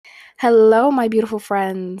Hello, my beautiful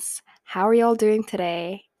friends. How are y'all doing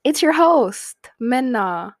today? It's your host,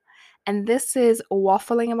 Minna, and this is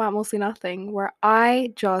Waffling About Mostly Nothing, where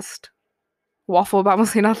I just waffle about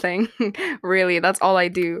mostly nothing. Really, that's all I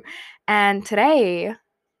do. And today,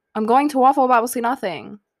 I'm going to waffle about mostly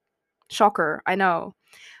nothing. Shocker, I know.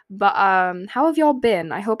 But how have y'all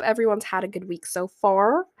been? I hope everyone's had a good week so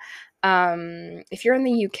far. If you're in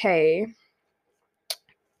the UK,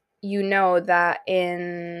 you know that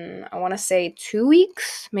in I want to say 2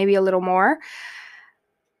 weeks, maybe a little more,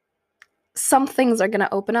 some things are going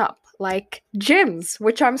to open up, like gyms,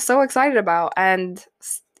 which I'm so excited about, and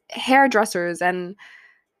hairdressers. And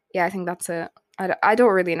yeah, I think that's it. I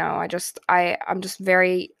don't really know. I'm just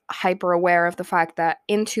very hyper aware of the fact that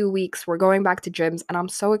in 2 weeks we're going back to gyms, and I'm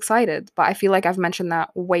so excited. But I feel like I've mentioned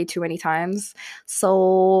that way too many times.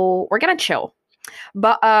 So we're gonna chill.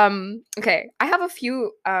 But okay, I have a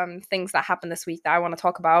few things that happened this week that I want to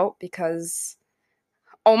talk about because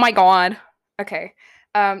oh my god. Okay.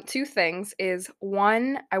 Two things is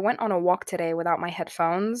one, I went on a walk today without my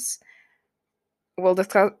headphones. We'll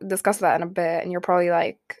discuss that in a bit, and you're probably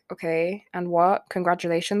like, okay, and what?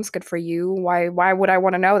 Congratulations, good for you. Why would I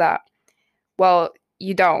want to know that? Well,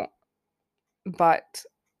 you don't, but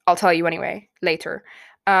I'll tell you anyway later.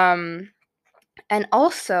 Um, and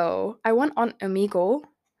also I went on Omegle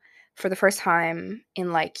for the first time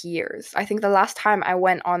in like years. I think the last time I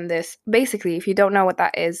went on this, basically, if you don't know what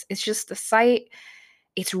that is, it's just a site.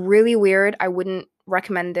 It's really weird. I wouldn't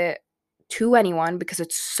recommend it to anyone because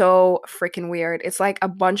it's so freaking weird. It's like a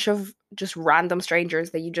bunch of just random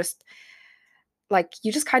strangers that you just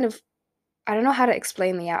kind of I don't know how to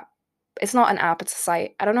explain the app. It's not an app, it's a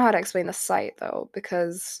site. I don't know how to explain the site though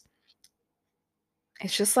because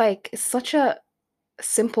it's just like it's such a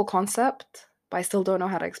simple concept, but I still don't know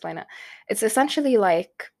how to explain it. It's essentially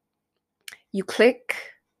like you click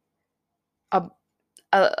a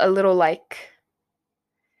a little like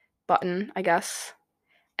button, I guess,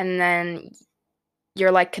 and then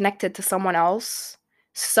you're like connected to someone else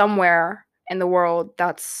somewhere in the world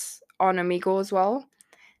that's on Amigo as well.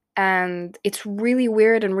 And it's really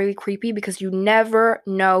weird and really creepy because you never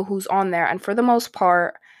know who's on there. And for the most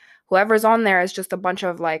part, whoever's on there is just a bunch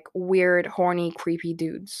of like weird, horny, creepy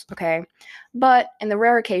dudes, okay? But in the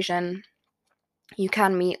rare occasion, you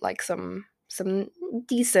can meet like some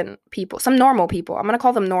decent people, some normal people. I'm gonna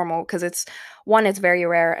call them normal because it's one, it's very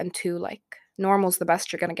rare, and two, like normal's the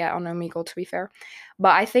best you're gonna get on Omegle, to be fair.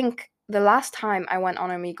 But I think the last time I went on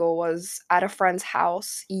Omegle was at a friend's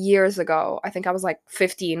house years ago. I think I was like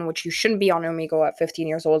 15, which you shouldn't be on Omegle at 15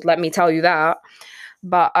 years old. Let me tell you that.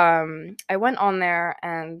 But I went on there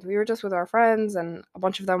and we were just with our friends, and a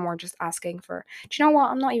bunch of them were just asking for, do you know what?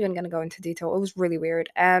 I'm not even going to go into detail. It was really weird.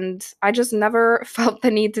 And I just never felt the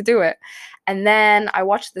need to do it. And then I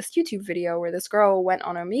watched this YouTube video where this girl went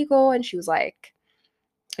on Omegle and she was like,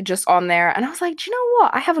 just on there. And I was like, do you know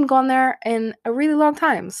what? I haven't gone there in a really long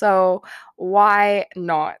time. So why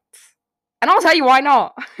not? And I'll tell you why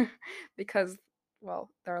not. Because, well,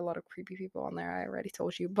 there are a lot of creepy people on there. I already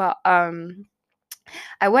told you. But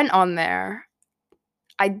I went on there.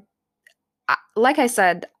 I, like I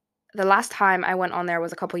said, the last time I went on there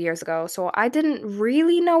was a couple years ago, so I didn't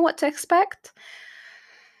really know what to expect.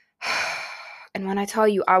 And when I tell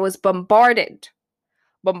you, I was bombarded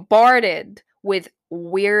with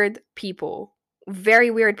weird people,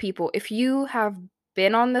 very weird people. If you have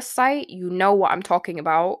been on this site, you know what I'm talking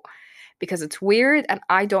about because it's weird and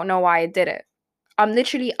I don't know why I did it.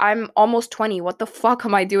 I'm almost 20. What the fuck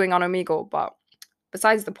am I doing on Omegle? But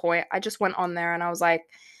besides the point, I just went on there and I was like,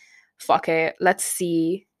 fuck it, let's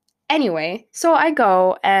see. Anyway, so I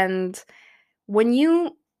go, and when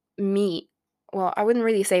you meet, well, I wouldn't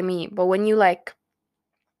really say meet, but when you like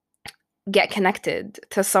get connected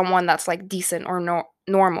to someone that's like decent or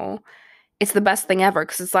normal, it's the best thing ever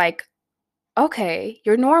because it's like, okay,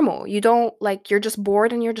 you're normal. You don't like, you're just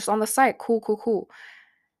bored and you're just on the site. Cool, cool, cool.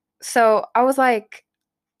 So I was like,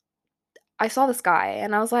 I saw this guy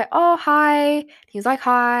and I was like, oh, hi. He's like,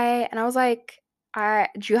 hi. And I was like,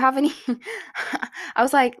 do you have any? I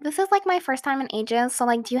was like, this is like my first time in ages. So,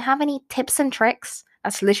 like, do you have any tips and tricks?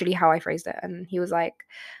 That's literally how I phrased it. And he was like,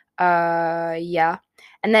 yeah.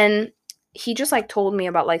 And then he just like told me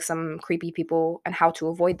about like some creepy people and how to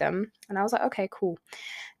avoid them. And I was like, okay, cool.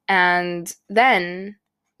 And then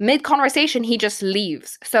mid conversation, he just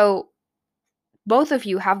leaves. So, both of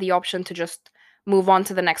you have the option to just move on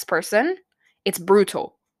to the next person. It's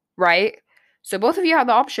brutal, right? So both of you have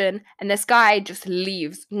the option, and this guy just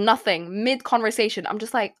leaves. Nothing. Mid-conversation. I'm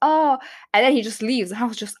just like, oh. And then he just leaves. And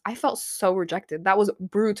I felt so rejected. That was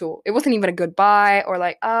brutal. It wasn't even a goodbye or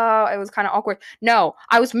like, oh, it was kind of awkward. No,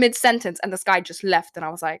 I was mid-sentence and this guy just left. And I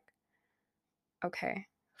was like, okay,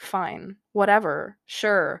 fine. Whatever.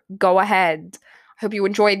 Sure. Go ahead. I hope you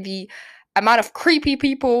enjoyed the amount of creepy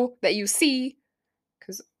people that you see.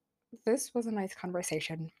 Because this was a nice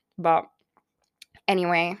conversation. But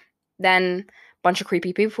anyway, then bunch of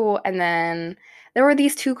creepy people, and then there were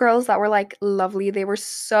these two girls that were like lovely. They were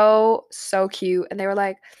so cute, and they were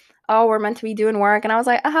like, oh, we're meant to be doing work, and I was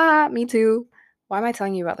like, aha, me too. Why am I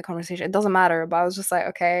telling you about the conversation? It doesn't matter. But I was just like,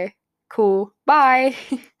 okay, cool, bye.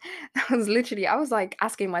 That was literally, I was like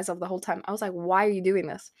asking myself the whole time, I was like, why are you doing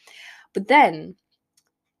this? But then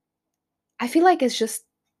I feel like it's just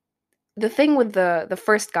the thing with the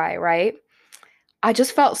first guy, right? I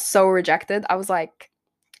just felt so rejected. I was like,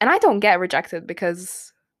 and I don't get rejected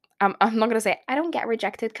because I'm not gonna say I don't get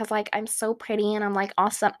rejected because like I'm so pretty and I'm like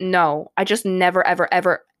awesome. No, I just never, ever,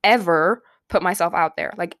 ever, ever put myself out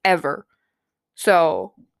there, like ever.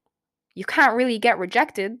 So you can't really get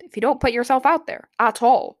rejected if you don't put yourself out there at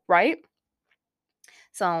all, right?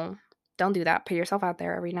 So don't do that. Put yourself out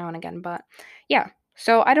there every now and again. But yeah,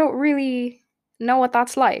 so I don't really know what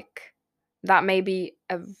that's like. That may be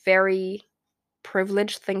a very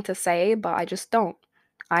privileged thing to say, but I just don't.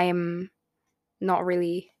 I am not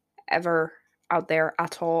really ever out there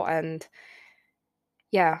at all. And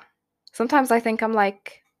yeah, sometimes I think I'm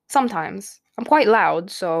like, sometimes I'm quite loud.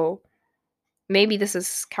 So maybe this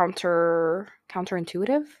is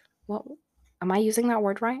counterintuitive. What am I using that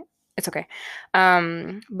word right? It's okay. But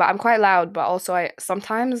I'm quite loud, but also I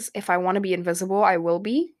sometimes if I want to be invisible, I will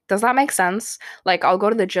be. Does that make sense? Like I'll go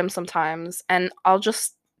to the gym sometimes and I'll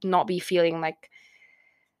just not be feeling like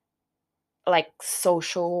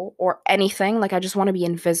social or anything. Like I just want to be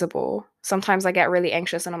invisible. Sometimes I get really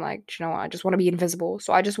anxious and I'm like, you know what? I just want to be invisible.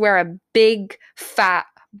 So I just wear a big fat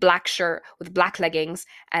black shirt with black leggings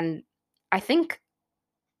and I think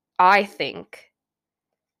I think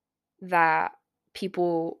that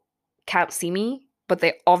people can't see me, but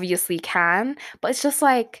they obviously can. But it's just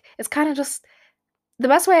like it's kind of just the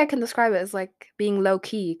best way I can describe it is like being low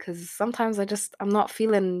key because sometimes I'm not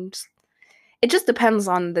feeling it just depends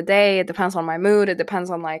on the day, it depends on my mood, it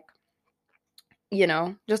depends on like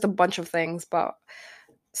just a bunch of things. But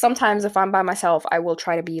sometimes if I'm by myself, I will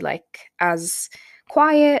try to be like as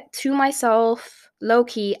quiet to myself, low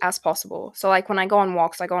key as possible. So like when I go on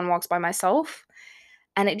walks by myself,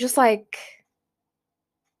 and it just like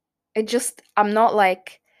I'm not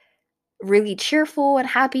like really cheerful and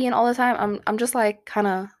happy and all the time. I'm just like kind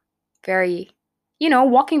of very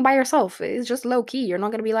walking by yourself. It's just low key. You're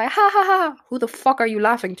not going to be like, "Ha ha ha, who the fuck are you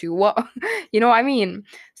laughing to?" What? You know what I mean?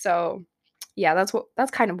 So, yeah,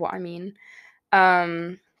 that's kind of what I mean.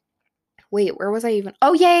 Um Wait, where was I even?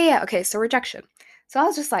 Oh, yeah. Okay, so rejection. So I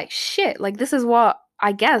was just like, shit, like this is what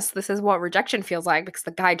rejection feels like because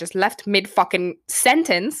the guy just left mid fucking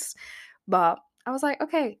sentence. But I was like,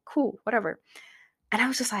 okay, cool, whatever. And I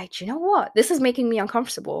was just like, you know what? This is making me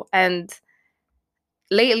uncomfortable. And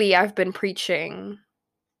lately I've been preaching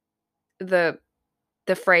the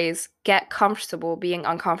the phrase get comfortable being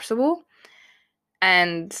uncomfortable.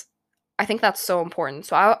 And I think that's so important.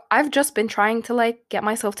 So I've just been trying to like get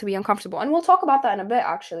myself to be uncomfortable. And we'll talk about that in a bit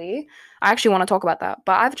actually. I actually want to talk about that.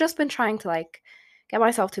 But I've just been trying to like get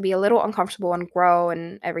myself to be a little uncomfortable and grow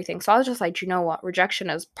and everything. So I was just like, you know what? Rejection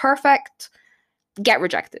is perfect. Get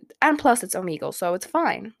rejected. And plus it's Omegle, so it's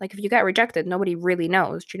fine. Like if you get rejected, nobody really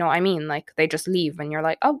knows. Do you know what I mean? Like they just leave and you're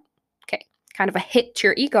like, "Oh, okay." Kind of a hit to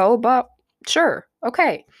your ego, but sure.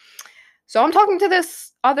 Okay. So I'm talking to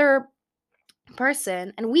this other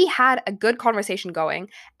person and we had a good conversation going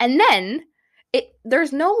and then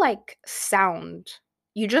there's no like sound.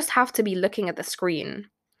 You just have to be looking at the screen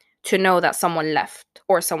to know that someone left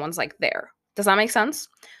or someone's like there. Does that make sense?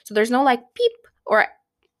 So there's no like beep or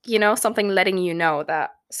something letting you know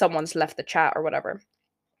that someone's left the chat or whatever.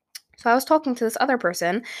 So I was talking to this other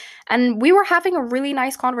person and we were having a really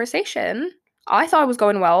nice conversation. I thought it was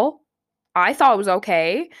going well. I thought it was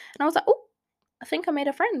okay. And I was like, "Oh, I think I made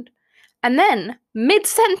a friend." And then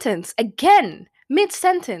mid-sentence, again,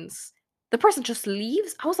 mid-sentence, the person just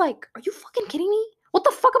leaves. I was like, "Are you fucking kidding me? What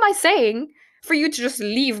the fuck am I saying for you to just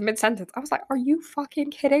leave mid-sentence?" I was like, "Are you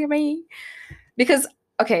fucking kidding me?" Because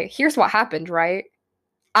okay, here's what happened, right?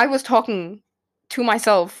 I was talking to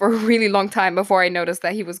myself for a really long time before I noticed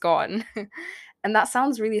that he was gone. And that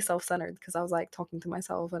sounds really self-centered because I was like talking to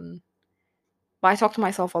myself but I talk to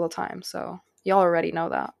myself all the time, so y'all already know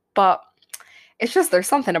that. But It's just there's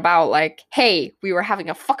something about like, hey, we were having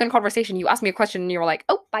a fucking conversation. You asked me a question and you were like,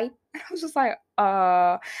 oh, bye. I was just like,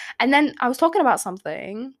 and then I was talking about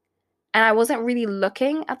something and I wasn't really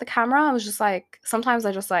looking at the camera. I was just like, sometimes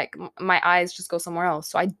I just like my eyes just go somewhere else.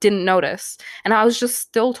 So I didn't notice. And I was just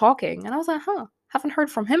still talking. And I was like, huh, haven't heard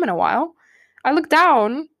from him in a while. I looked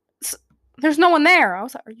down. There's no one there. I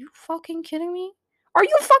was like, are you fucking kidding me? Are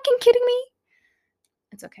you fucking kidding me?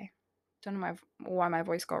 It's okay. Don't know why my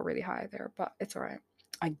voice got really high there, but it's all right,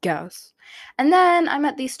 I guess. And then I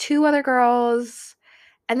met these two other girls,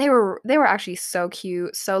 and they were actually so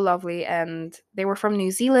cute, so lovely, and they were from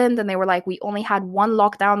New Zealand, and they were like, we only had one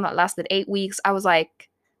lockdown that lasted 8 weeks. I was like,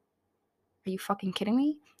 are you fucking kidding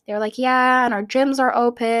me? They were like, yeah, and our gyms are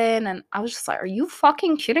open, and I was just like, are you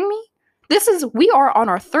fucking kidding me? We are on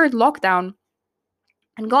our third lockdown,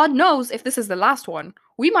 and God knows if this is the last one.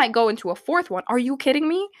 We might go into a fourth one. Are you kidding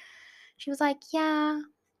me? She was like, yeah,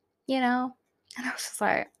 you know. And I was just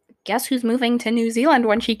like, guess who's moving to New Zealand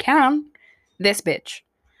when she can? This bitch.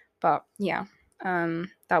 But yeah,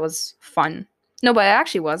 that was fun. No, but it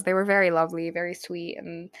actually was. They were very lovely, very sweet,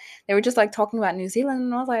 and they were just like talking about New Zealand,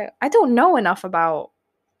 and I was like, I don't know enough about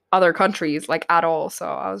other countries like at all. So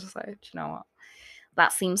I was just like, you know what?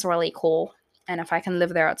 That seems really cool. And if I can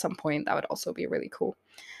live there at some point, that would also be really cool.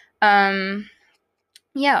 Um,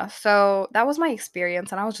 yeah, so that was my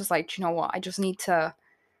experience, and I was just like, you know what? I just need to.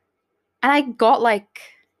 And I got like,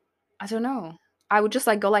 I don't know. I would just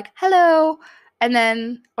like go like, hello. And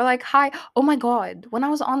then, or like, hi. Oh my God. When I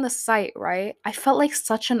was on the site, right? I felt like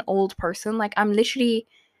such an old person. Like, I'm literally,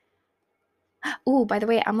 oh, by the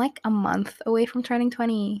way, I'm like a month away from turning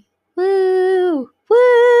 20. Woo!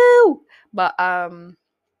 Woo! But,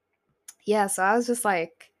 yeah, so I was just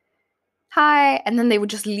like, hi. And then they would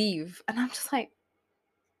just leave. And I'm just like,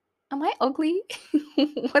 am I ugly?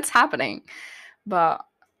 What's happening? But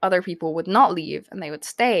other people would not leave and they would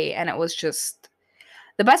stay. And it was just,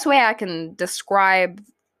 the best way I can describe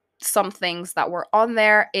some things that were on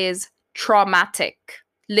there is traumatic.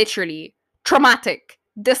 Literally, traumatic,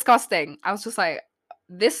 disgusting. I was just like,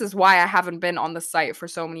 this is why I haven't been on the site for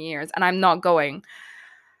so many years, and I'm not going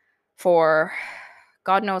for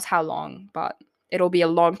God knows how long, but it'll be a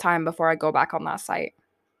long time before I go back on that site.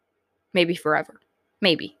 Maybe forever.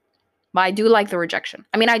 Maybe. But I do like the rejection.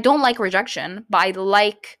 I mean, I don't like rejection, but I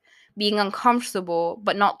like being uncomfortable,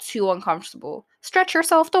 but not too uncomfortable. Stretch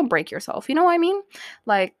yourself, don't break yourself. You know what I mean?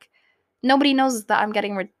 Like, nobody knows that I'm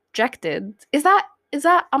getting rejected. Is that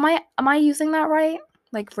am I using that right?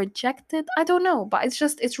 Like rejected? I don't know, but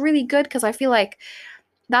it's really good because I feel like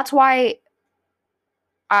that's why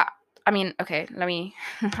I I mean, okay, let me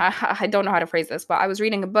I don't know how to phrase this, but I was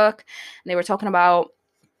reading a book and they were talking about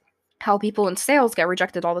how people in sales get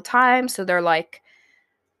rejected all the time, so they're like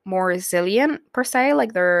more resilient per se,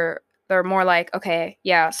 like they're more like, okay,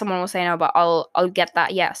 yeah, someone will say no, but I'll get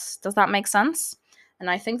that yes. Does that make sense? And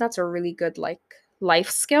I think that's a really good like life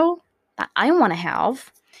skill that I want to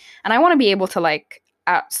have. And I want to be able to like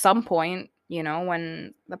at some point, you know,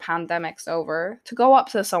 when the pandemic's over, to go up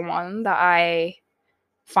to someone that I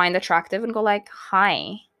find attractive and go like,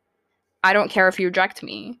 "Hi. I don't care if you reject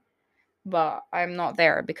me, but I'm not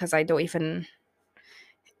there because I don't even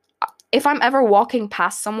if I'm ever walking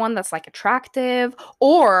past someone that's like attractive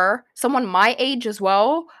or someone my age as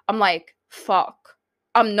well, I'm like, fuck.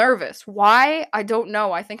 I'm nervous. Why? I don't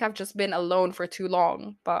know. I think I've just been alone for too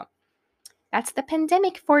long, but that's the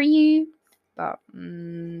pandemic for you. But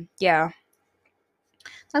yeah,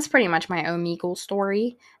 that's pretty much my Omegle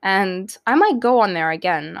story. And I might go on there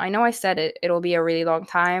again. I know I said it'll be a really long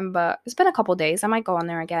time, but it's been a couple days. I might go on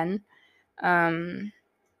there again. And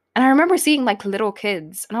I remember seeing like little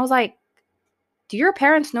kids, and I was like, do your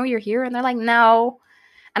parents know you're here? And they're like, no.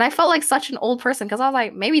 And I felt like such an old person because I was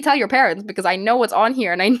like, maybe tell your parents because I know what's on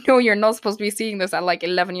here and I know you're not supposed to be seeing this at like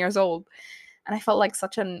 11 years old. And I felt like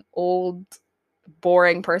such an old,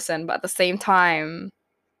 boring person. But at the same time,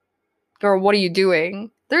 girl, what are you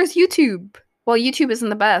doing? There's YouTube. Well, YouTube isn't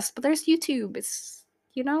the best, but there's YouTube. It's,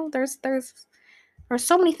 you know, there's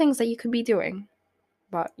so many things that you could be doing.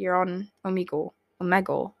 But you're on Omegle.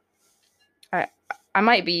 Omegle. I I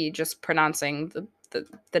might be just pronouncing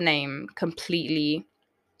the name completely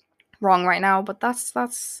wrong right now, but that's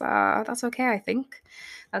okay, I think.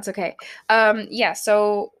 That's okay. Yeah,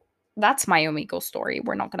 so that's my Omegle story.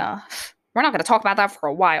 We're not gonna talk about that for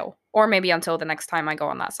a while. Or maybe until the next time I go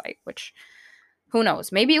on that site, which who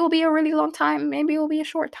knows? Maybe it will be a really long time, maybe it will be a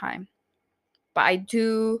short time. But I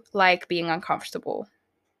do like being uncomfortable.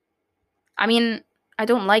 I mean, I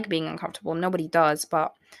don't like being uncomfortable. Nobody does,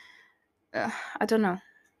 but uh, I don't know.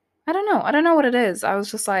 I don't know. I don't know what it is. I was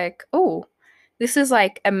just like, oh, this is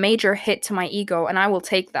like a major hit to my ego and I will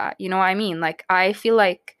take that. You know what I mean? Like I feel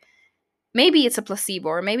like maybe it's a placebo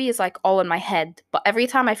or maybe it's like all in my head, but every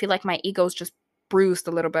time I feel like my ego's just bruised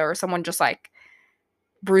a little bit or someone just like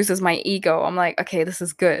bruises my ego, I'm like, okay, this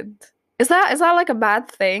is good. Is that like a bad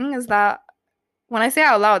thing? Is that when I say it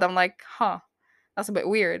out loud, I'm like, huh, that's a bit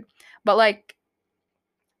weird. But like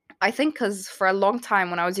I think because for a long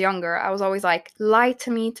time when I was younger, I was always like, lie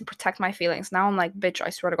to me to protect my feelings. Now I'm like, bitch,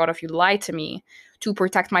 I swear to God, if you lie to me to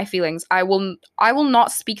protect my feelings, I will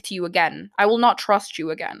not speak to you again. I will not trust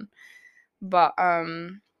you again. But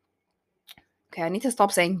okay, I need to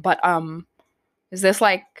stop saying but is this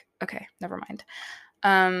like okay, never mind.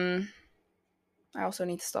 Um I also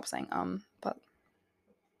need to stop saying but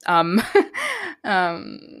um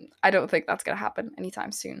I don't think that's gonna happen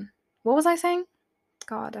anytime soon. What was I saying?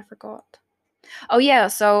 God, I forgot. Oh yeah,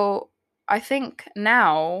 so I think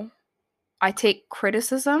now I take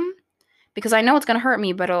criticism because I know it's gonna hurt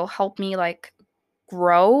me, but it'll help me like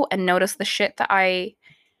grow and notice the shit that I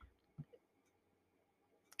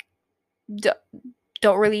d-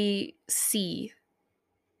 don't really see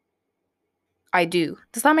I do.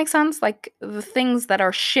 Does that make sense? Like the things that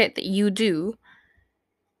are shit that you do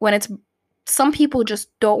when it's some people just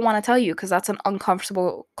don't want to tell you because that's an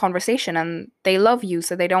uncomfortable conversation and they love you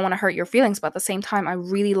so they don't want to hurt your feelings, but at the same time I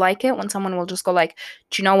really like it when someone will just go like,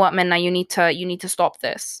 do you know what, Minna, you need to stop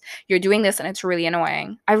this, you're doing this and it's really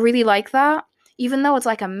annoying. I really like that, even though it's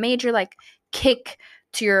like a major like kick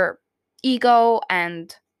to your ego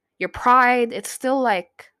and your pride. It's still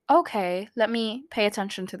like, okay, let me pay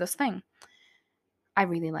attention to this thing. I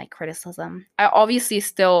really like criticism. I obviously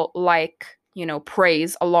still like,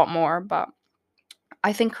 praise a lot more, but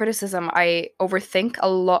I think criticism I overthink a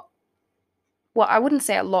lot. Well, I wouldn't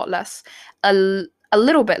say a lot less, a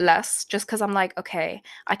little bit less, just because I'm like, okay,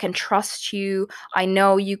 I can trust you. I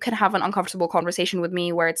know you can have an uncomfortable conversation with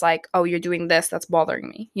me where it's like, oh, you're doing this, that's bothering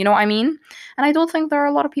me. You know what I mean? And I don't think there are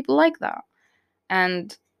a lot of people like that.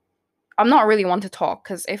 And I'm not really one to talk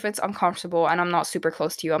because if it's uncomfortable and I'm not super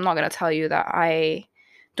close to you, I'm not gonna tell you that I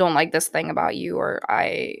don't like this thing about you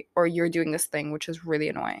or you're doing this thing which is really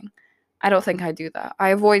annoying. I don't think I do that. I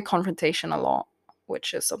avoid confrontation a lot,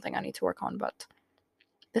 which is something I need to work on, but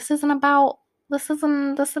this isn't about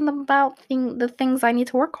the things I need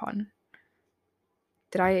to work on.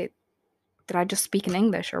 Did I did I just speak in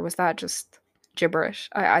English or was that just gibberish?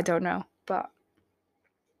 I don't know. But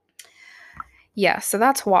yeah, so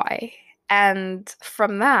that's why. And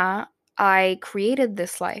from that, I created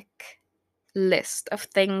this like list of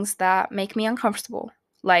things that make me uncomfortable.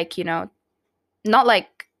 Like, not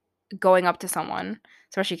like going up to someone,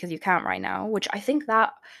 especially because you can't right now, which I think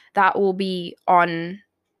that will be on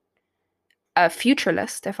a future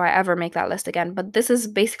list if I ever make that list again. But this is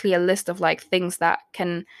basically a list of like things that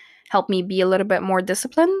can help me be a little bit more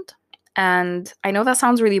disciplined. And I know that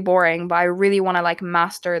sounds really boring, but I really want to like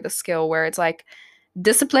master the skill where it's like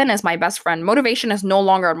discipline is my best friend. Motivation is no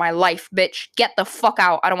longer in my life, bitch. Get the fuck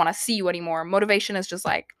out. I don't want to see you anymore. Motivation is just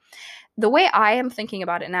like the way I am thinking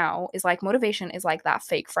about it now is like motivation is like that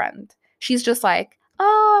fake friend. She's just like,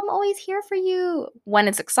 oh, I'm always here for you when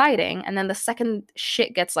it's exciting. And then the second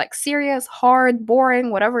shit gets like serious, hard,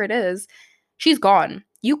 boring, whatever it is, she's gone.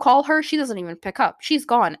 You call her, she doesn't even pick up. She's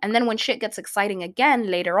gone. And then when shit gets exciting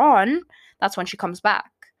again later on, that's when she comes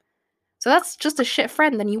back. So that's just a shit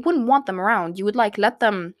friend. Then you wouldn't want them around. You would like let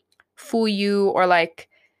them fool you or like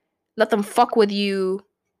let them fuck with you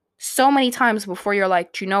so many times before you're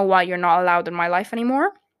like, do you know what? You're not allowed in my life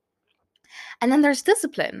anymore. And then there's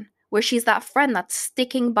discipline, where she's that friend that's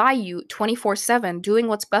sticking by you 24/7, doing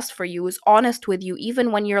what's best for you, is honest with you,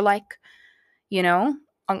 even when you're like, you know,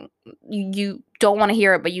 um, you don't want to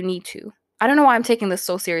hear it, but you need to. I don't know why I'm taking this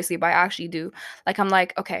so seriously, but I actually do. Like, I'm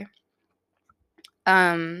like, okay,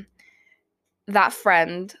 um, that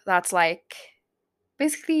friend that's like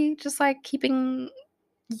basically just like keeping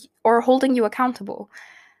or holding you accountable.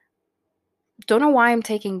 Don't know why I'm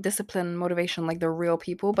taking discipline motivation like they're real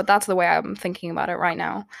people, but that's the way I'm thinking about it right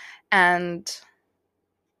now. And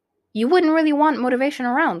you wouldn't really want motivation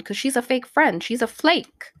around because she's a fake friend. She's a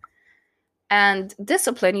flake. And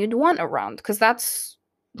discipline you'd want around because that's,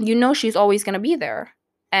 she's always going to be there.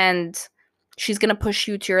 And she's going to push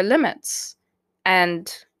you to your limits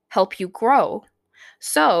and help you grow.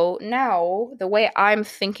 So now the way I'm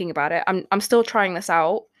thinking about it, I'm still trying this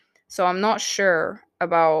out. So I'm not sure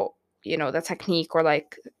about, the technique or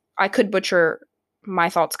like I could butcher my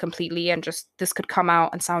thoughts completely and just this could come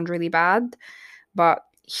out and sound really bad. But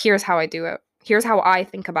here's how I do it. Here's how I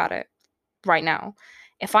think about it right now.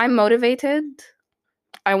 If I'm motivated,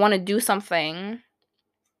 I want to do something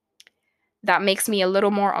that makes me a little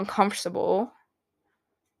more uncomfortable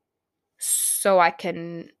so I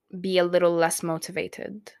can be a little less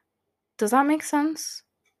motivated. Does that make sense?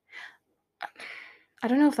 I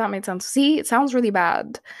don't know if that made sense. See, it sounds really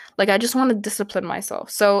bad. Like, I just want to discipline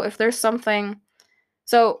myself. So if there's something,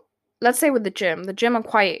 so let's say with the gym I'm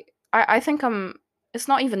quite, I think it's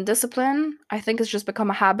not even discipline. I think it's just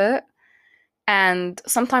become a habit. And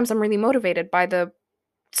sometimes I'm really motivated by the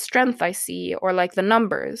strength I see or like the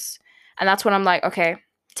numbers. And that's when I'm like, okay,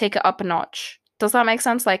 take it up a notch. Does that make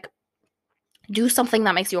sense? Like, do something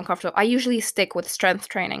that makes you uncomfortable. I usually stick with strength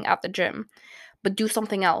training at the gym, but do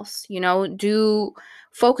something else, do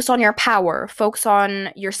focus on your power, focus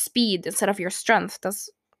on your speed instead of your strength. That's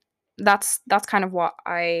kind of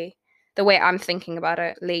the way I'm thinking about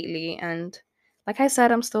it lately. And like I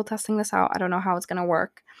said, I'm still testing this out. I don't know how it's going to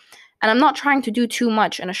work. And I'm not trying to do too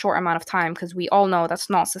much in a short amount of time because we all know that's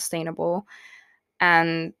not sustainable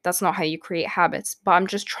and that's not how you create habits. But I'm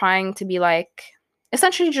just trying to be like,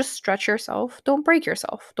 essentially just stretch yourself. Don't break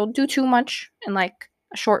yourself. Don't do too much in like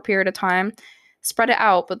a short period of time. Spread it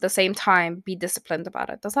out, but at the same time, be disciplined about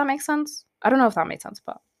it. Does that make sense? I don't know if that made sense,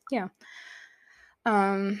 but yeah.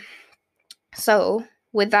 So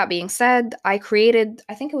with that being said, I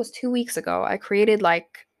think it was 2 weeks ago, I created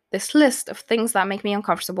like this list of things that make me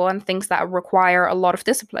uncomfortable and things that require a lot of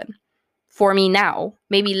discipline for me now.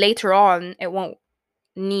 Maybe later on, it won't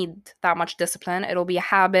need that much discipline. It'll be a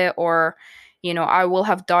habit, or, I will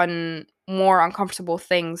have done more uncomfortable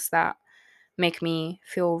things that make me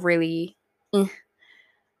feel really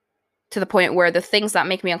to the point where the things that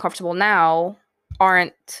make me uncomfortable now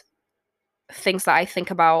aren't things that I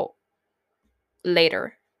think about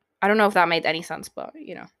later. I don't know if that made any sense, but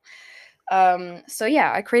so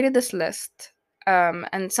yeah, I created this list.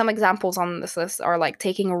 And some examples on this list are like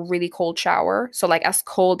taking a really cold shower. So like as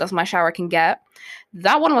cold as my shower can get.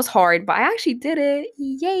 That one was hard, but I actually did it.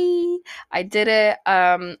 Yay. I did it.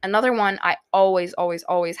 Another one, I always, always,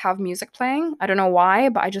 always have music playing. I don't know why,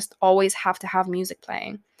 but I just always have to have music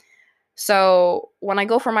playing. So when I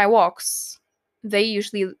go for my walks,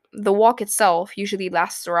 the walk itself usually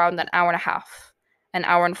lasts around an hour and a half, an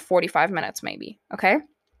hour and 45 minutes maybe. Okay.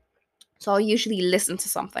 So I'll usually listen to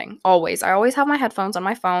something. Always. I always have my headphones on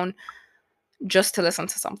my phone just to listen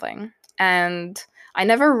to something. And I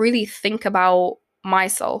never really think about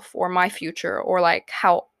myself or my future or like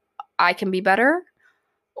how I can be better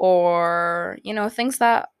or, things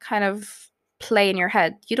that kind of play in your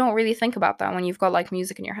head. You don't really think about that when you've got like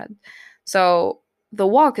music in your head. So the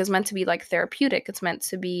walk is meant to be like therapeutic. It's meant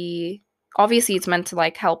to be, obviously, it's meant to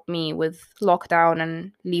like help me with lockdown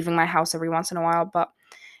and leaving my house every once in a while, but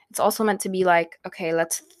it's also meant to be like, okay,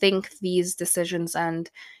 let's think these decisions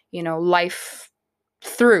and, life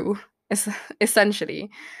through,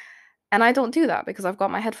 essentially. And I don't do that because I've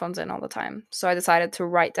got my headphones in all the time. So I decided to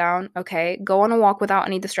write down, okay, go on a walk without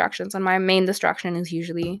any distractions. And my main distraction is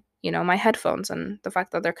usually, my headphones and the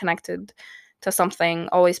fact that they're connected to something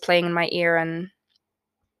always playing in my ear. And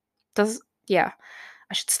yeah,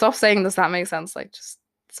 I should stop saying, does that make sense? Like, just,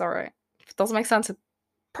 it's all right. If it doesn't make sense,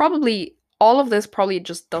 all of this probably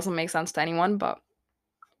just doesn't make sense to anyone, but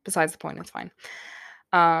besides the point, it's fine.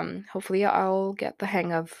 Hopefully I'll get the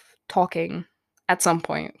hang of talking at some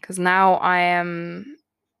point because now I am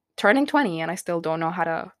turning 20 and I still don't know how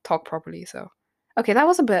to talk properly. So, okay, that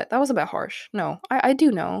was a bit harsh. No, I do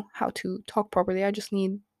know how to talk properly. I just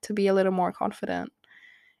need to be a little more confident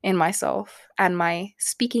in myself and my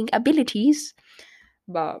speaking abilities,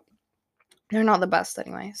 but they're not the best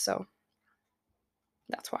anyway. So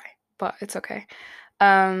that's why. But it's okay.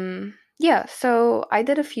 Yeah, so I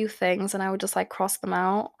did a few things and I would just like cross them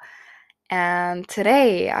out. And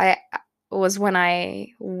today I was when I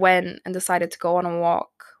went and decided to go on a walk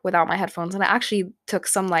without my headphones. And I actually took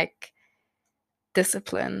some like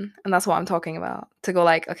discipline. And that's what I'm talking about. To go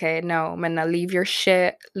like, okay, no, Minna, leave your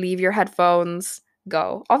shit, leave your headphones,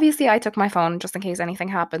 go. Obviously, I took my phone just in case anything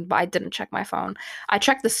happened, but I didn't check my phone. I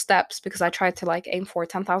checked the steps because I tried to like aim for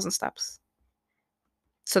 10,000 steps.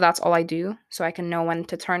 So that's all I do. So I can know when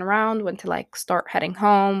to turn around, when to like start heading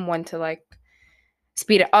home, when to like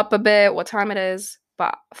speed it up a bit, what time it is.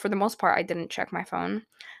 But for the most part, I didn't check my phone.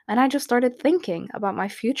 And I just started thinking about my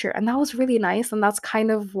future. And that was really nice. And that's kind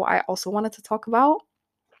of what I also wanted to talk about.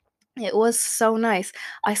 It was so nice.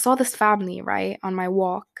 I saw this family, right, on my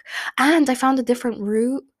walk. And I found a different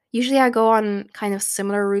route. Usually I go on kind of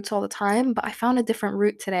similar routes all the time, but I found a different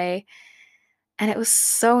route today. And it was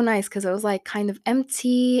so nice because it was like kind of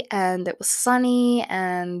empty and it was sunny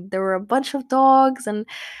and there were a bunch of dogs and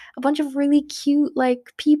a bunch of really cute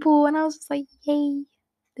like people. And I was just like, yay,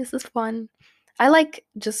 this is fun. I like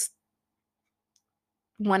just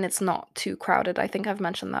when it's not too crowded. I think I've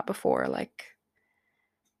mentioned that before. Like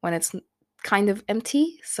when it's kind of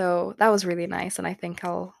empty. So that was really nice. And I think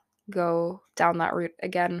I'll go down that route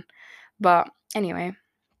again. But anyway,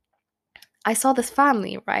 I saw this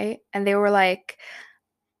family, right? And they were like,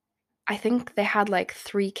 I think they had like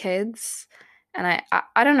 3 kids. And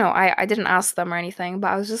I don't know, I didn't ask them or anything,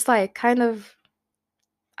 but I was just like kind of,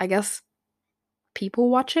 I guess, people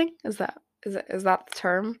watching. Is that the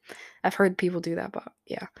term? I've heard people do that, but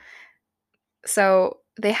yeah. So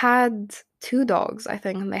they had 2 dogs, I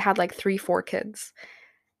think, and they had like 3, 4 kids.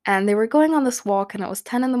 And they were going on this walk, and it was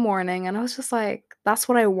 10 in the morning, and I was just like, that's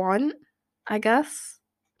what I want, I guess.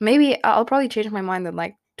 Maybe I'll probably change my mind in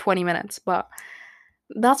like 20 minutes, but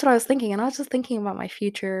that's what I was thinking. And I was just thinking about my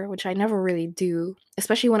future, which I never really do,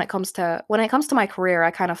 especially when it comes to my career.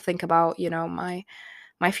 I kind of think about,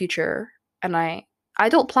 my future, and I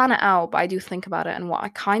don't plan it out, but I do think about it and what I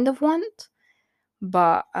kind of want.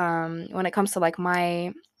 But when it comes to like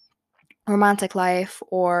my romantic life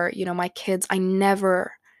or, my kids,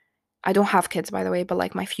 I don't have kids, by the way, but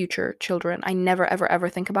like my future children, I never ever ever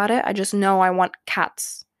think about it. I just know I want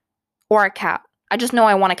cats or a cat. I just know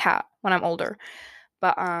I want a cat when I'm older.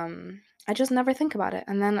 But I just never think about it.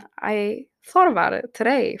 And then I thought about it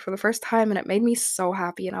today for the first time, and it made me so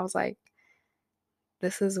happy, and I was like,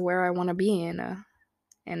 this is where I want to be in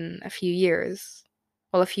a few years.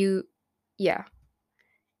 Well, yeah.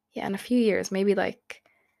 Yeah, in a few years, maybe like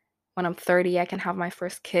when I'm 30, I can have my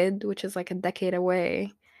first kid, which is like a decade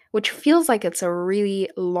away, which feels like it's a really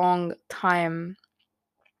long time,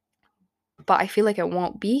 but I feel like it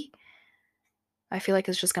won't be. I feel like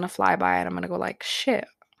it's just gonna fly by and I'm gonna go like, shit,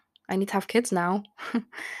 I need to have kids now.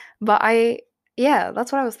 But yeah,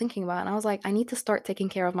 that's what I was thinking about. And I was like, I need to start taking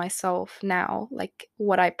care of myself now, like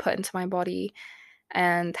what I put into my body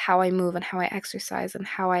and how I move and how I exercise and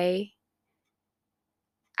how I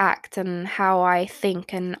act and how I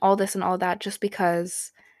think and all this and all that, just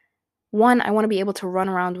because one, I want to be able to run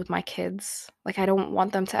around with my kids. Like, I don't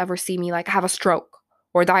want them to ever see me like have a stroke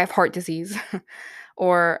or die of heart disease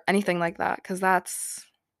or anything like that, because that's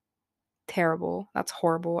terrible. That's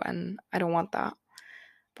horrible. And I don't want that.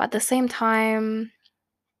 But at the same time,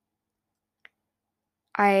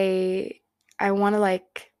 I I want to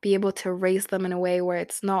like be able to raise them in a way where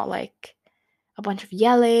it's not like a bunch of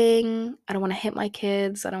yelling. I don't want to hit my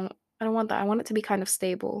kids. I don't want that. I want it to be kind of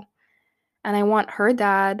stable. And I want her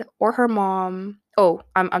dad or her mom. Oh,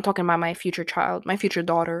 I'm talking about my future child, my future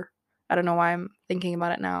daughter. I don't know why I'm thinking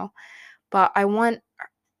about it now, but I want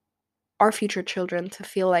our future children to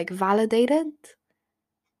feel like validated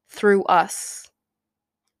through us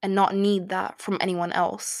and not need that from anyone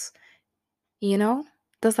else. You know?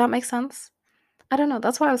 Does that make sense? I don't know.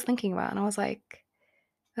 That's what I was thinking about. And I was like,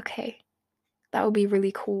 okay, that would be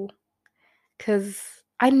really cool. Because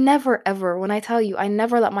I never, ever, when I tell you, I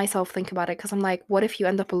never let myself think about it. Because I'm like, what if you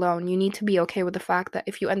end up alone? You need to be okay with the fact that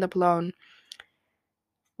if you end up alone,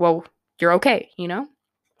 well, you're okay, you know?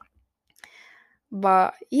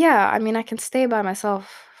 But yeah, I mean, I can stay by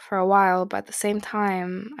myself for a while, but at the same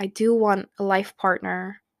time, I do want a life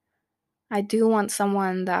partner. I do want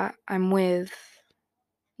someone that I'm with,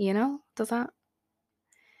 you know?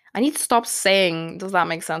 I need to stop saying, does that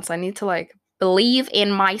make sense? I need to like believe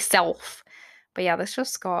in myself. But yeah, this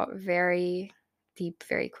just got very deep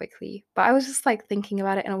very quickly. But I was just like thinking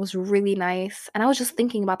about it and it was really nice. And I was just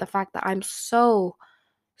thinking about the fact that I'm so,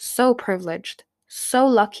 so privileged, so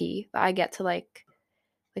lucky that I get to like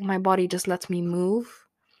my body just lets me move.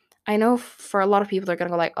 I know for a lot of people they're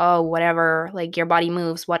gonna go like, oh, whatever, like your body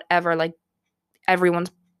moves, whatever, like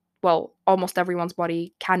everyone's well, almost everyone's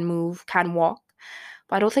body can move, can walk.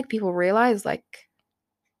 But I don't think people realize like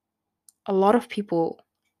a lot of people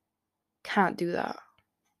can't do that.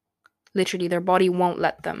 Literally, their body won't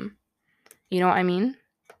let them. You know what I mean?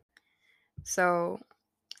 So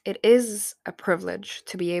it is a privilege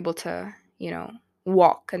to be able to,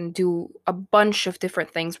 walk and do a bunch of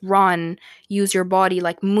different things, run, use your body,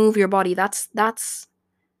 like move your body. That's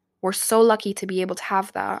we're so lucky to be able to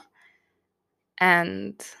have that.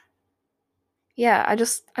 And yeah, I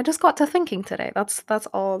just got to thinking today. That's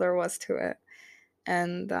all there was to it.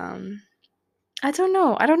 And I don't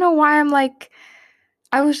know. I don't know why I'm like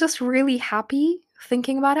I was just really happy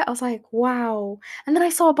thinking about it. I was like, wow. And then I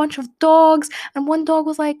saw a bunch of dogs, and one dog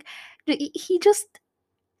was like, he just.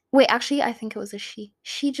 Wait, actually, I think it was a she.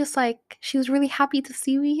 She just like, she was really happy to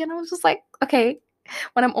see me. And I was just like, okay,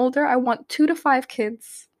 when I'm older, I want 2 to 5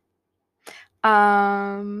 kids.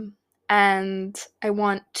 Um, and I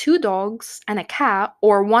want 2 dogs and a cat,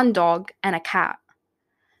 or 1 dog and a cat.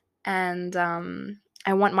 And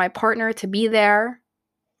I want my partner to be there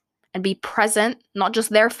and be present, not just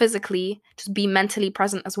there physically, just be mentally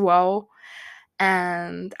present as well.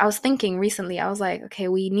 And I was thinking recently, I was like, okay,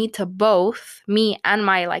 we need to both, me and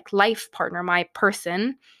my like life partner, my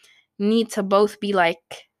person, need to both be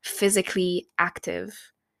like physically active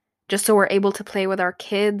just so we're able to play with our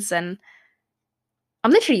kids. And I'm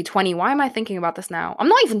literally 20. Why am I thinking about this now? I'm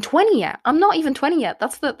not even 20 yet. I'm not even 20 yet.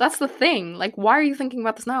 That's the thing. Like, why are you thinking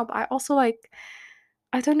about this now? But I also like,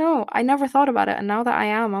 I don't know. I never thought about it. And now that I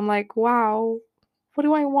am, I'm like, wow, what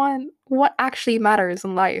do I want? What actually matters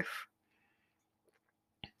in life?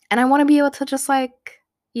 And I want to be able to just like,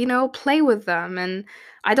 play with them. And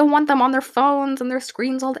I don't want them on their phones and their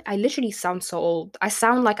screens all day. I literally sound so old. I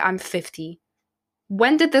sound like I'm 50.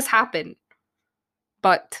 When did this happen?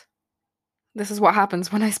 But this is what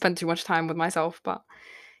happens when I spend too much time with myself. But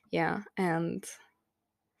yeah, and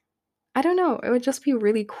I don't know. It would just be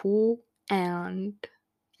really cool. And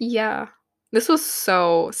yeah, this was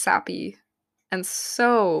so sappy and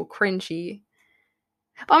so cringy.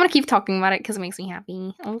 But I'm gonna keep talking about it because it makes me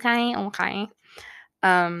happy. Okay, okay.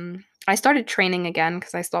 I started training again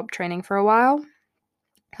because I stopped training for a while.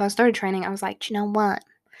 So I started training. I was like, you know what?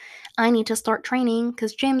 I need to start training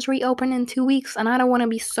because gyms reopen in 2 weeks, and I don't want to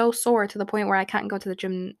be so sore to the point where I can't go to the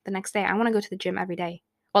gym the next day. I want to go to the gym every day.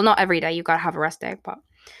 Well, not every day. You gotta have a rest day, but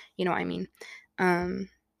you know what I mean. Um,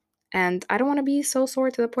 and I don't want to be so sore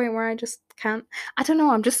to the point where I just can't. I don't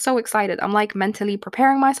know. I'm just so excited. I'm like mentally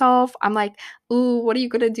preparing myself. I'm like, ooh, what are you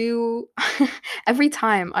gonna do? Every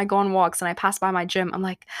time I go on walks and I pass by my gym, I'm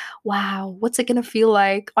like, wow, what's it gonna feel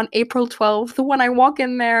like on April 12th when I walk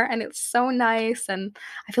in there and it's so nice? And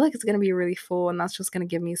I feel like it's gonna be really full, and that's just gonna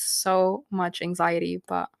give me so much anxiety,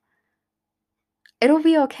 but it'll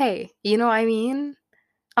be okay. You know what I mean?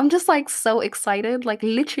 I'm just like so excited. Like,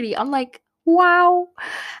 literally, I'm like, wow.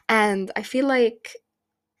 And I feel like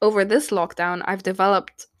over this lockdown, I've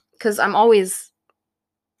developed, because I'm always,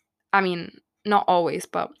 I mean, not always,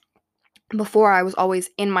 but before I was always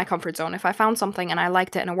in my comfort zone. If I found something and I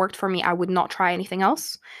liked it and it worked for me, I would not try anything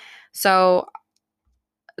else. So,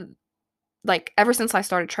 like, ever since I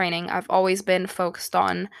started training, I've always been focused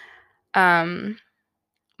on um,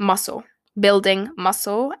 muscle, building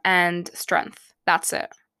muscle and strength. That's it.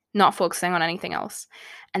 Not focusing on anything else.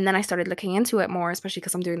 And then I started looking into it more, especially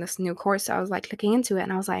because I'm doing this new course. So I was like looking into it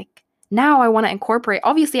and I was like, now I want to incorporate.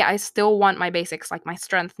 Obviously, I still want my basics, like my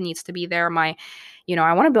strength needs to be there. I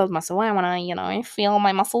want to build muscle. I want to, feel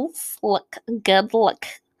my muscles look good, look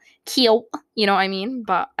cute. You know what I mean?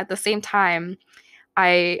 But at the same time,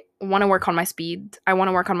 I want to work on my speed. I want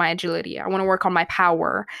to work on my agility. I want to work on my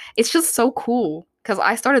power. It's just so cool because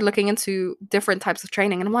I started looking into different types of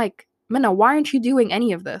training and I'm like, Minna, why aren't you doing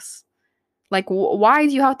any of this? Like, why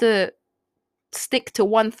do you have to stick to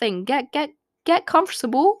one thing? Get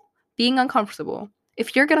comfortable being uncomfortable.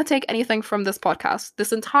 If you're gonna take anything from this podcast,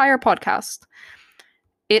 this entire podcast,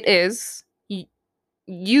 it is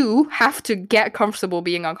you have to get comfortable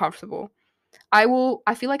being uncomfortable. I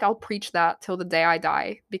feel like I'll preach that till the day I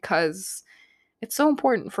die because it's so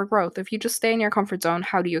important for growth. If you just stay in your comfort zone,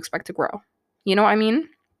 how do you expect to grow? You know what I mean?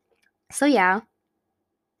 So yeah,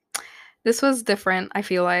 this was different, I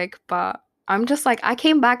feel like, but I'm just like, I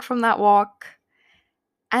came back from that walk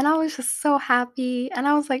and I was just so happy. And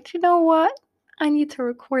I was like, you know what? I need to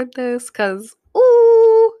record this because,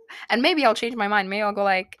 ooh. And maybe I'll change my mind. Maybe I'll go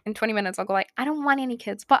like, in 20 minutes, I'll go like, I don't want any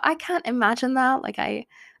kids. But I can't imagine that. Like, I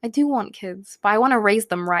do want kids, but I want to raise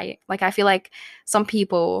them right. Like, I feel like some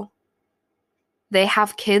people, they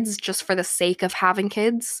have kids just for the sake of having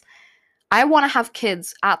kids. I want to have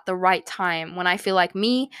kids at the right time when I feel like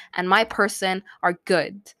me and my person are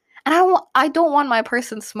good. And I don't want my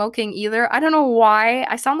person smoking either. I don't know why.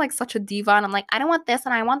 I sound like such a diva and I'm like, I don't want this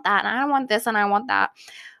and I want that and I don't want this and I want that.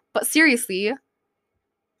 But seriously,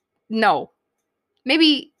 no.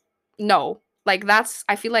 Maybe no. Like that's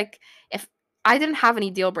I feel like if I didn't have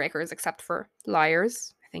any deal breakers except for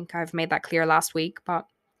liars. I think I've made that clear last week, but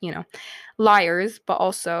you know, liars, but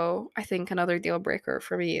also I think another deal breaker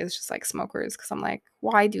for me is just like smokers because I'm like,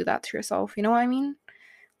 why do that to yourself? You know what I mean?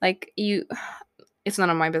 Like it's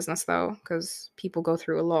none of my business though because people go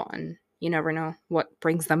through a lot and you never know what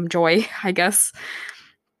brings them joy, I guess.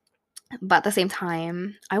 But at the same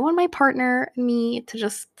time, I want my partner and me to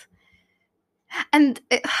just and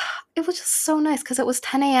it was just so nice because it was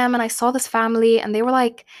 10 a.m. and I saw this family and they were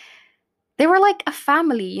like a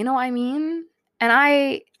family, you know what I mean? And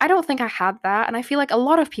I don't think I had that, and I feel like a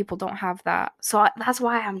lot of people don't have that. So that's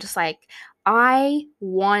why I'm just like I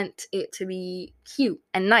want it to be cute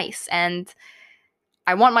and nice, and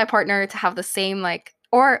I want my partner to have the same like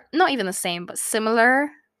or not even the same, but similar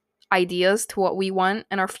ideas to what we want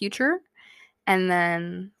in our future, and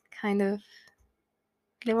then kind of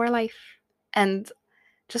live our life and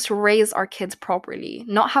just raise our kids properly.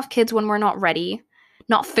 Not have kids when we're not ready.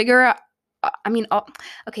 Not figure out. I mean,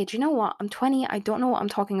 okay, do you know what? I'm 20. I don't know what I'm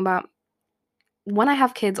talking about. When I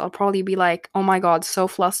have kids, I'll probably be like, oh my God, so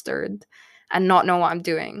flustered and not know what I'm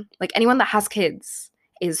doing. Like anyone that has kids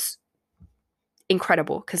is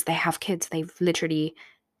incredible because they have kids.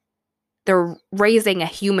 They're raising a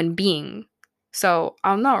human being. So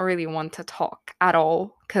I'm not really one to talk at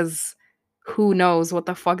all because who knows what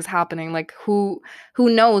the fuck is happening? Like who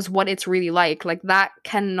knows what it's really like? Like that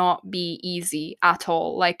cannot be easy at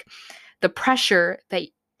all. Like the pressure that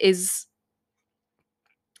is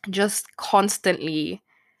just constantly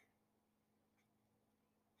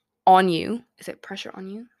on you. Is it pressure on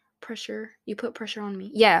you? Pressure. You put pressure on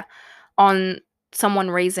me. Yeah. On someone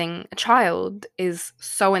raising a child is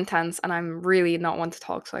so intense and I'm really not one to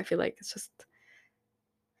talk, so I feel like it's just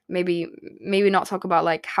maybe not talk about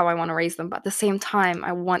like how I want to raise them, but at the same time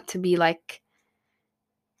I want to be like,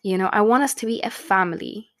 I want us to be a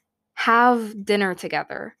family. Have dinner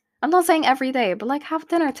together. I'm not saying every day, but like have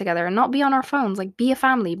dinner together and not be on our phones, like be a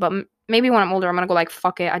family. But maybe when I'm older I'm going to go like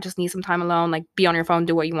fuck it, I just need some time alone, like be on your phone,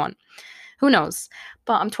 do what you want. Who knows?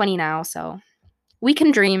 But I'm 20 now, so we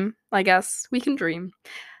can dream, I guess. We can dream.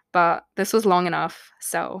 But this was long enough.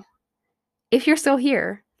 So if you're still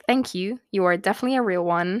here, thank you. You are definitely a real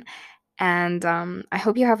one. And I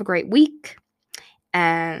hope you have a great week.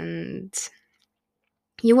 And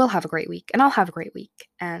you will have a great week. And I'll have a great week.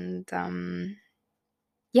 And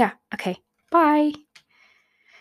yeah, okay. Bye.